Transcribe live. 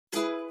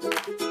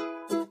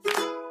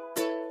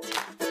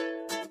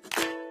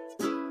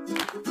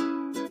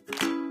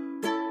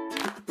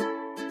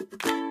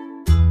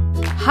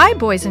Hi,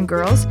 boys and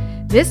girls.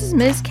 This is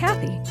Ms.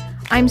 Kathy.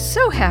 I'm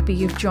so happy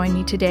you've joined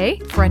me today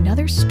for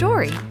another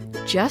story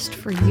just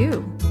for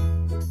you.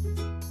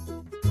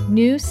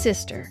 New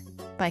Sister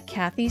by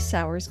Kathy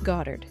Sowers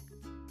Goddard.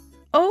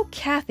 Oh,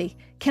 Kathy,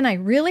 can I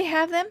really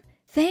have them?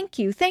 Thank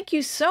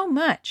you so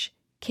much.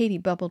 Katie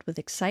bubbled with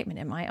excitement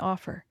at my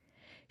offer.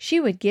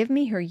 She would give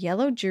me her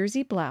yellow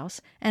jersey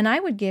blouse, and I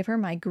would give her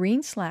my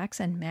green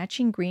slacks and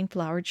matching green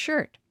flowered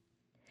shirt.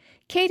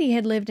 Katie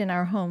had lived in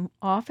our home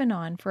off and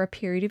on for a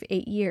period of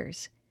 8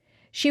 years.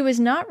 She was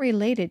not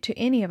related to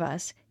any of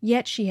us,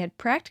 yet she had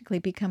practically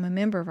become a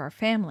member of our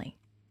family.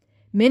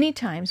 Many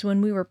times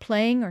when we were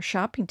playing or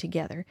shopping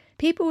together,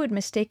 people would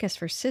mistake us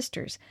for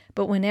sisters,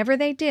 but whenever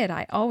they did,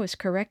 I always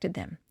corrected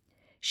them.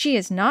 She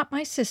is not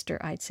my sister,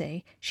 I'd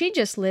say. She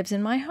just lives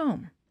in my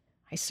home.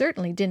 I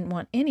certainly didn't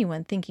want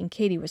anyone thinking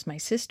Katie was my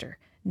sister.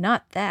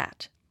 Not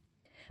that.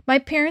 My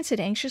parents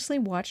had anxiously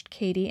watched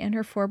Katie and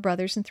her 4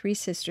 brothers and 3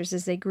 sisters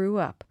as they grew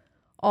up.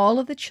 All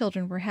of the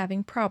children were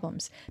having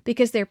problems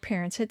because their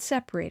parents had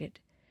separated.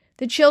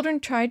 The children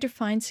tried to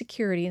find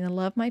security in the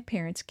love my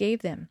parents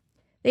gave them.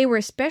 They were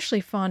especially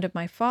fond of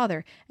my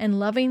father and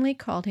lovingly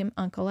called him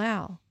Uncle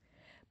Al.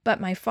 But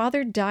my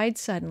father died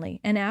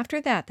suddenly, and after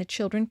that the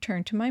children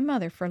turned to my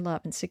mother for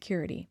love and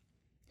security.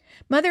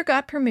 Mother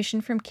got permission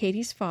from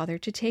Katie's father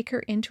to take her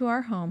into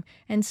our home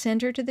and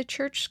send her to the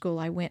church school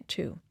I went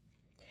to.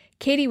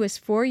 Katie was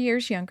 4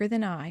 years younger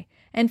than I,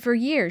 and for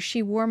years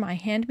she wore my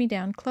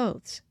hand-me-down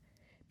clothes.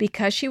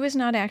 Because she was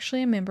not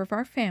actually a member of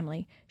our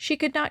family, she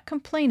could not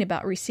complain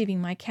about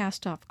receiving my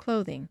cast-off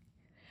clothing.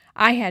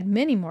 I had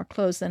many more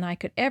clothes than I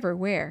could ever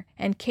wear,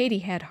 and Katie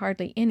had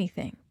hardly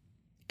anything.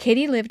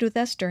 Katie lived with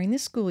us during the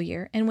school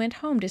year and went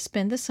home to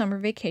spend the summer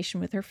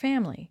vacation with her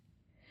family.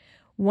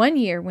 One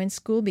year, when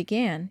school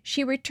began,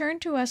 she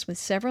returned to us with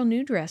several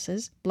new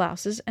dresses,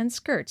 blouses, and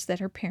skirts that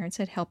her parents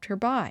had helped her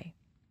buy.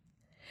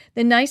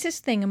 The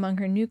nicest thing among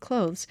her new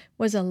clothes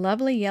was a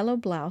lovely yellow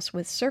blouse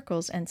with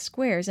circles and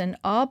squares and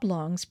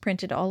oblongs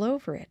printed all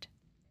over it.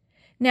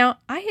 Now,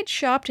 I had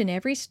shopped in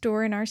every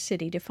store in our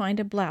city to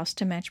find a blouse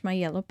to match my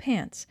yellow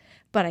pants,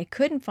 but I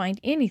couldn't find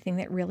anything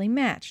that really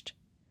matched.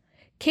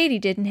 Katie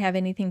didn't have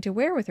anything to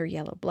wear with her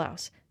yellow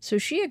blouse, so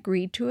she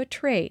agreed to a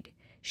trade.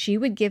 She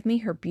would give me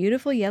her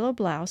beautiful yellow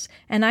blouse,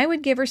 and I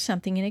would give her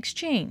something in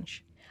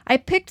exchange. I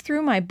picked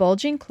through my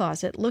bulging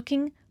closet,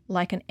 looking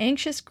like an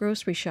anxious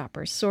grocery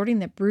shopper, sorting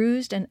the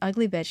bruised and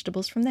ugly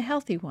vegetables from the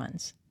healthy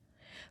ones.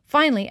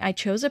 Finally, I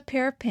chose a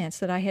pair of pants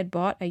that I had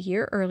bought a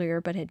year earlier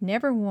but had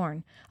never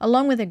worn,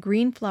 along with a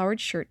green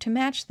flowered shirt to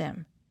match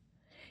them.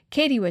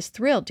 Katie was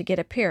thrilled to get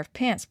a pair of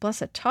pants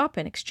plus a top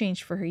in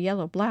exchange for her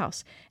yellow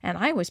blouse, and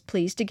I was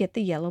pleased to get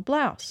the yellow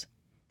blouse.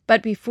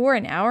 But before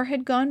an hour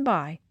had gone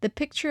by, the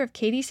picture of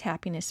Katie's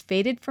happiness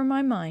faded from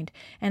my mind,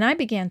 and I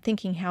began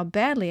thinking how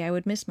badly I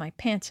would miss my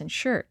pants and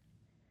shirt.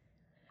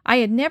 I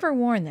had never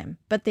worn them,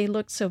 but they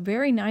looked so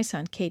very nice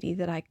on Katie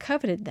that I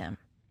coveted them.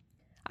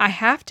 "I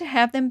have to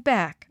have them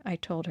back," I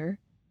told her.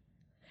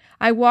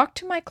 I walked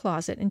to my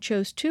closet and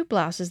chose 2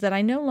 blouses that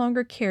I no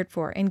longer cared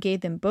for and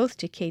gave them both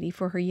to Katie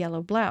for her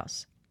yellow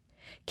blouse.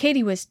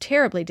 Katie was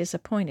terribly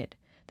disappointed.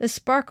 The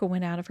sparkle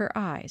went out of her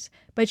eyes,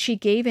 but she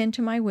gave in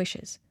to my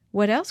wishes.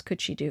 What else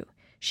could she do?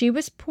 She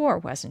was poor,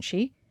 wasn't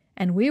she?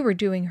 And we were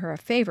doing her a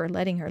favor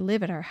letting her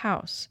live at our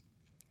house.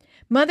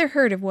 Mother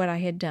heard of what I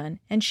had done,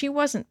 and she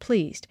wasn't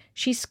pleased.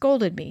 She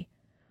scolded me.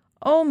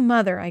 "Oh,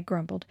 Mother," I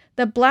grumbled,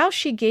 "the blouse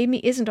she gave me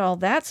isn't all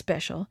that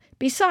special.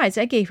 Besides,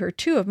 I gave her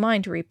 2 of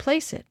mine to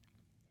replace it."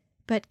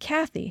 "But,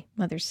 Kathy,"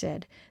 Mother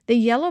said, "the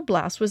yellow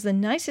blouse was the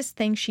nicest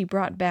thing she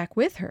brought back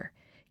with her.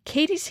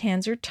 Katie's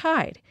hands are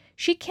tied.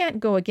 She can't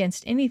go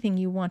against anything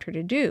you want her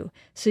to do,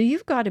 so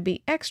you've got to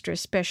be extra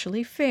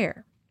specially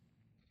fair."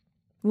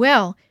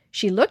 "Well,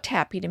 she looked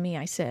happy to me,"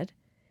 I said.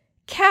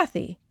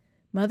 "Kathy!"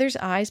 Mother's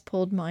eyes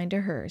pulled mine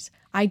to hers.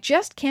 "I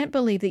just can't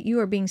believe that you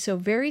are being so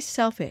very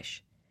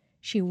selfish."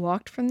 She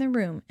walked from the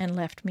room and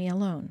left me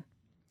alone.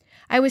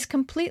 I was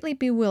completely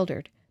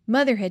bewildered.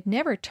 Mother had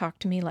never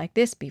talked to me like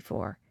this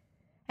before.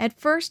 At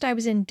first I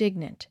was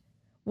indignant.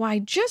 "Why,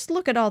 just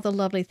look at all the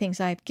lovely things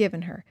I have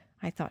given her,"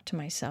 I thought to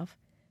myself.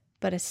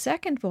 But a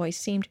second voice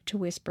seemed to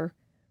whisper,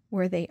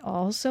 "Were they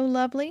all so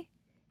lovely?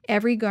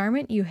 Every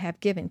garment you have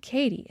given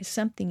Katie is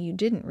something you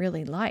didn't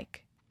really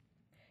like."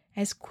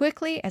 As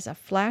quickly as a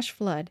flash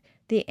flood,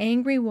 the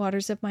angry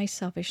waters of my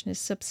selfishness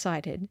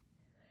subsided.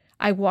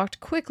 I walked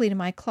quickly to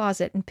my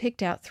closet and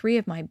picked out 3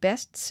 of my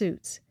best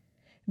suits.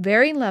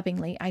 Very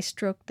lovingly I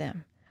stroked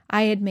them.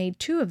 I had made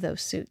 2 of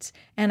those suits,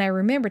 and I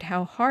remembered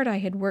how hard I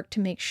had worked to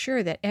make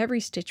sure that every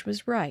stitch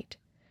was right.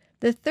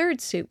 The 3rd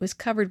suit was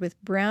covered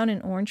with brown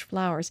and orange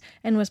flowers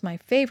and was my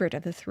favorite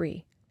of the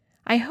 3.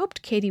 I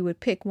hoped Katie would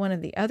pick one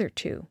of the other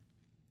 2.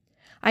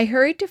 I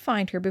hurried to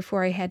find her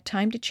before I had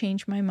time to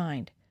change my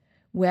mind.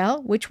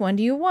 "Well, which one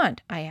do you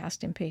want?" I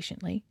asked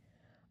impatiently.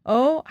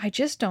 "Oh, I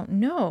just don't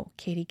know,"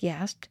 Katie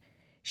gasped.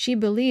 She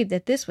believed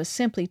that this was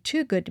simply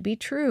too good to be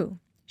true.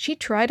 She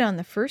tried on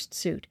the 1st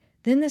suit,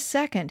 then the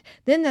 2nd,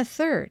 then the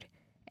 3rd.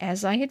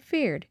 As I had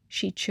feared,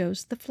 she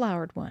chose the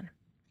flowered one.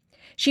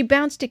 She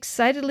bounced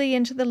excitedly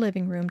into the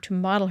living room to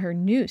model her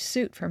new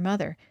suit for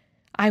Mother.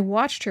 I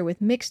watched her with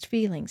mixed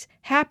feelings,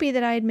 happy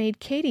that I had made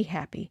Katie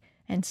happy,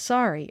 and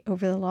sorry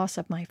over the loss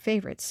of my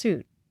favorite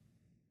suit.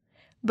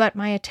 But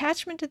my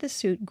attachment to the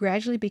suit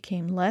gradually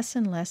became less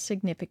and less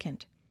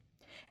significant.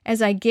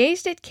 As I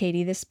gazed at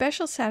Katie, the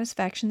special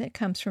satisfaction that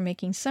comes from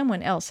making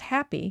someone else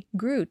happy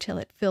grew till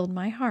it filled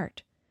my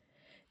heart.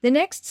 The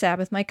next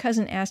Sabbath my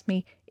cousin asked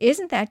me,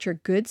 "Isn't that your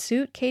good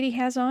suit Katie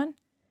has on?"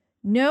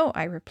 "No,"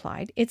 I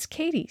replied, "it's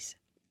Katie's."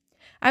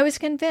 I was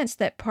convinced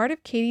that part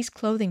of Katie's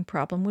clothing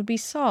problem would be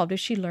solved if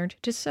she learned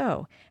to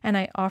sew, and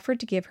I offered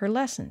to give her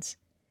lessons.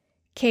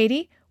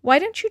 "Katie, why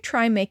don't you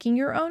try making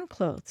your own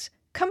clothes?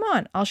 Come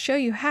on, I'll show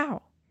you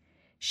how."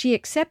 She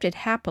accepted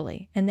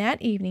happily, and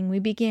that evening we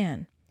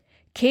began.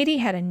 Katie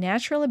had a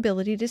natural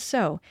ability to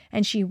sew,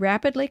 and she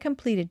rapidly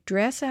completed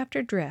dress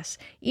after dress,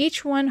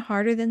 each one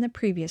harder than the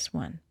previous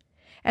one.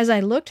 As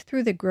I looked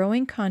through the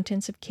growing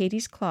contents of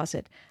Katie's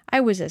closet, I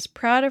was as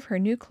proud of her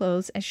new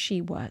clothes as she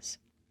was.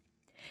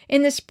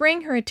 In the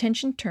spring, her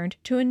attention turned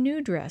to a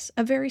new dress,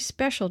 a very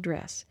special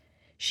dress.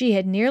 She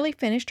had nearly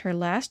finished her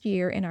last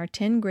year in our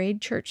 10th-grade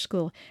church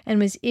school and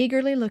was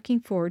eagerly looking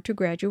forward to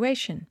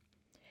graduation.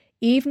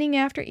 Evening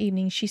after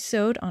evening, she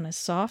sewed on a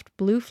soft,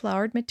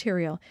 blue-flowered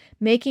material,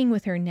 making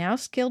with her now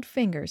skilled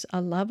fingers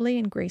a lovely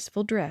and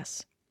graceful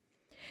dress.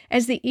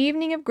 As the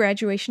evening of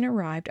graduation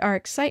arrived, our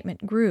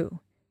excitement grew.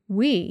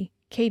 We,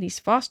 Katie's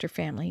foster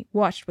family,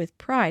 watched with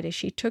pride as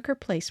she took her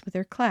place with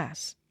her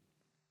class.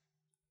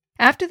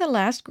 After the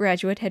last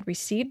graduate had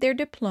received their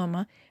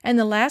diploma and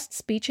the last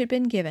speech had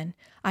been given,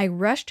 I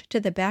rushed to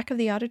the back of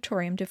the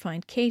auditorium to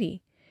find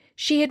Katie.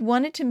 She had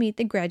wanted to meet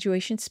the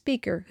graduation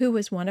speaker, who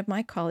was one of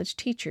my college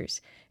teachers,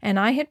 and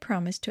I had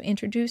promised to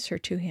introduce her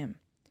to him.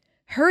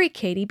 "Hurry,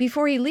 Katie,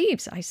 before he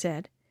leaves," I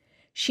said.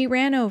 She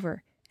ran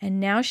over,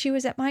 and now she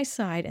was at my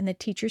side and the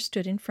teacher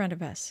stood in front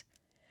of us.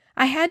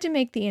 I had to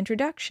make the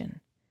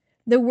introduction.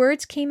 The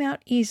words came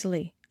out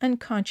easily,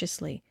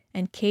 unconsciously,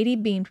 and Katie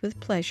beamed with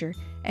pleasure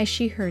as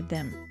she heard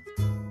them.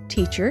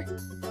 "Teacher,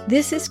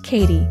 this is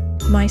Katie,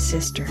 my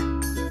sister."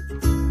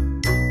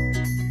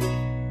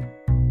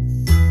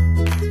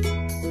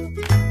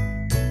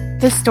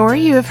 The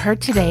story you have heard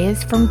today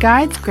is from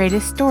Guide's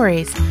Greatest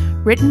Stories,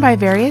 written by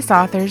various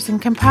authors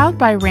and compiled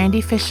by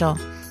Randy Fischel,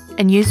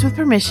 and used with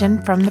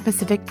permission from the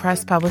Pacific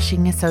Press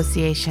Publishing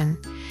Association.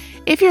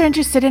 If you're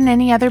interested in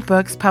any other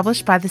books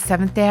published by the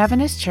Seventh-day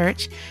Adventist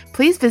Church,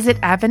 please visit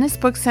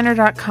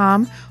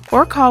AdventistBookCenter.com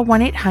or call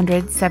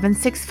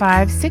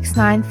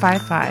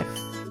 1-800-765-6955.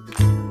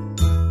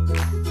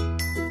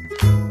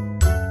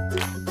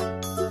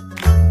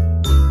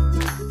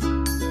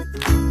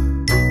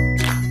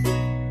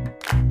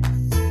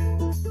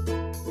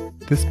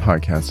 This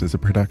podcast is a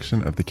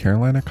production of the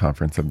Carolina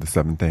Conference of the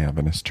Seventh-day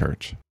Adventist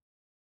Church.